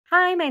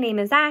Hi, my name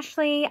is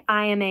Ashley.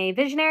 I am a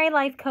visionary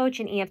life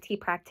coach and EFT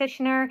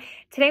practitioner.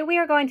 Today we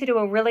are going to do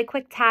a really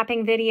quick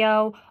tapping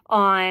video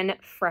on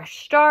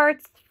fresh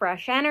starts,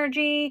 fresh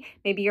energy.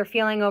 Maybe you're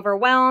feeling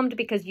overwhelmed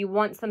because you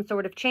want some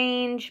sort of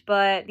change,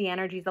 but the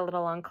energy is a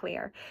little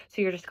unclear.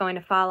 So you're just going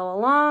to follow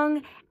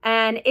along.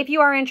 And if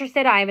you are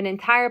interested, I have an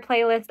entire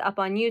playlist up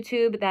on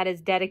YouTube that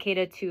is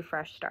dedicated to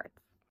fresh starts.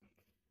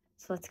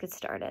 So let's get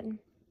started.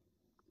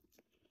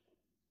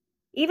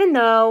 Even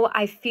though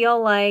I feel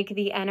like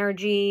the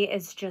energy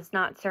is just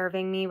not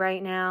serving me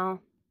right now,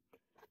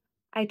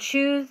 I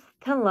choose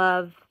to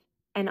love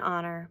and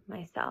honor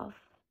myself.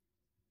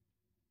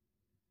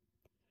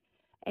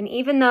 And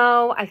even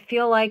though I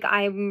feel like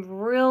I'm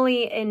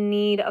really in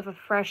need of a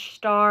fresh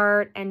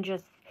start and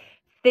just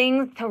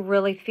things to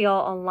really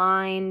feel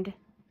aligned,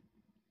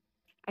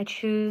 I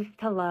choose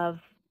to love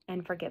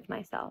and forgive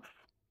myself.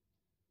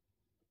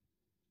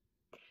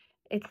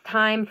 It's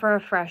time for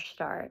a fresh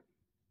start.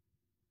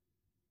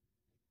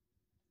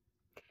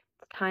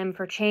 It's time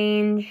for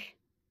change.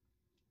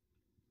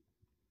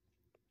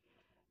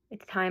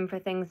 It's time for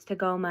things to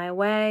go my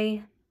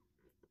way.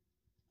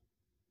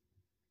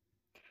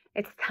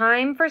 It's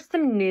time for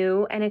some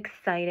new and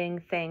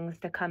exciting things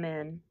to come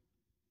in.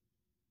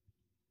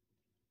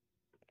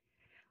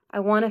 I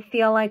want to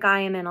feel like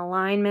I am in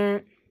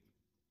alignment.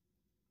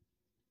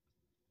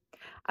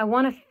 I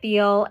want to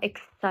feel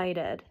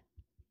excited.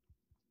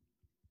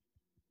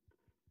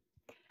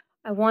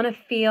 I want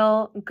to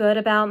feel good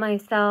about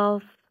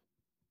myself.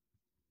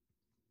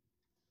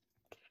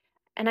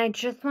 And I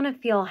just want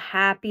to feel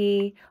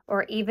happy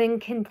or even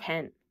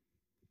content.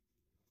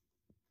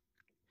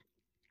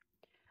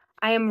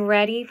 I am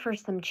ready for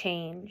some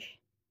change.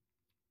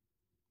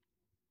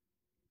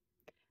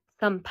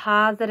 Some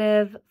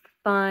positive,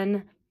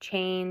 fun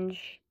change.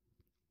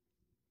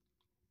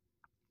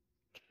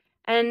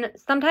 And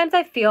sometimes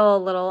I feel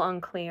a little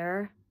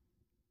unclear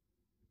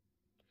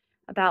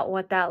about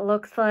what that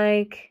looks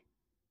like,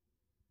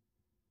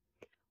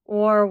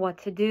 or what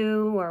to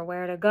do, or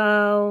where to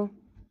go.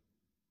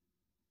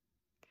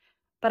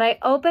 But I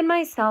open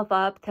myself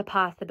up to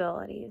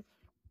possibilities.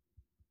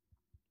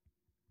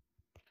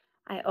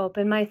 I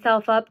open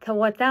myself up to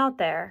what's out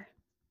there.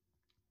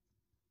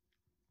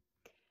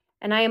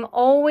 And I am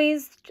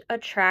always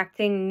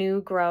attracting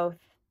new growth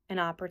and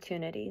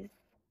opportunities.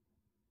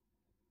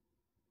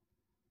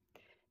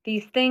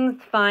 These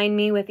things find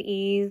me with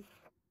ease,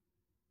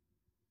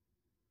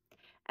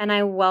 and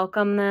I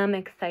welcome them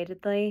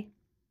excitedly.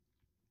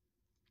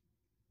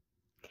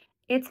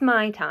 It's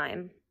my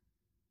time.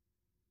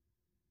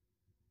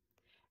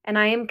 And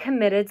I am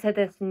committed to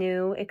this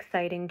new,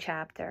 exciting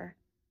chapter.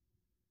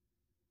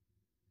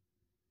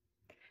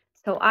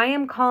 So I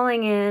am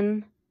calling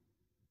in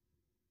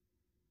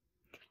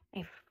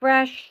a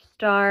fresh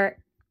start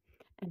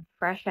and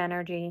fresh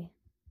energy.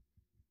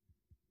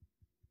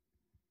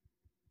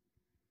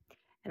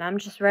 And I'm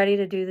just ready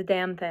to do the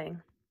damn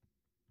thing.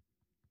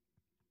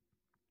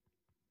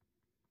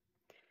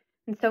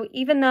 And so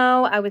even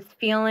though I was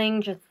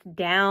feeling just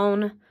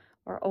down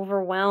or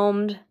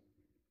overwhelmed,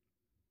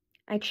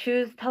 I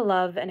choose to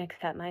love and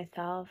accept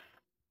myself.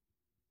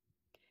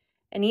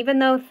 And even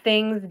though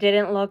things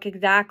didn't look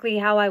exactly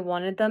how I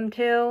wanted them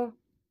to,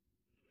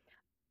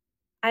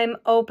 I'm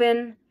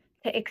open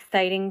to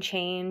exciting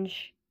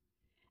change.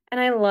 And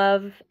I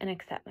love and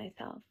accept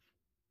myself.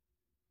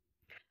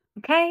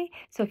 Okay,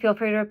 so feel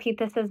free to repeat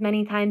this as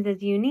many times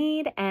as you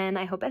need, and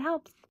I hope it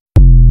helps.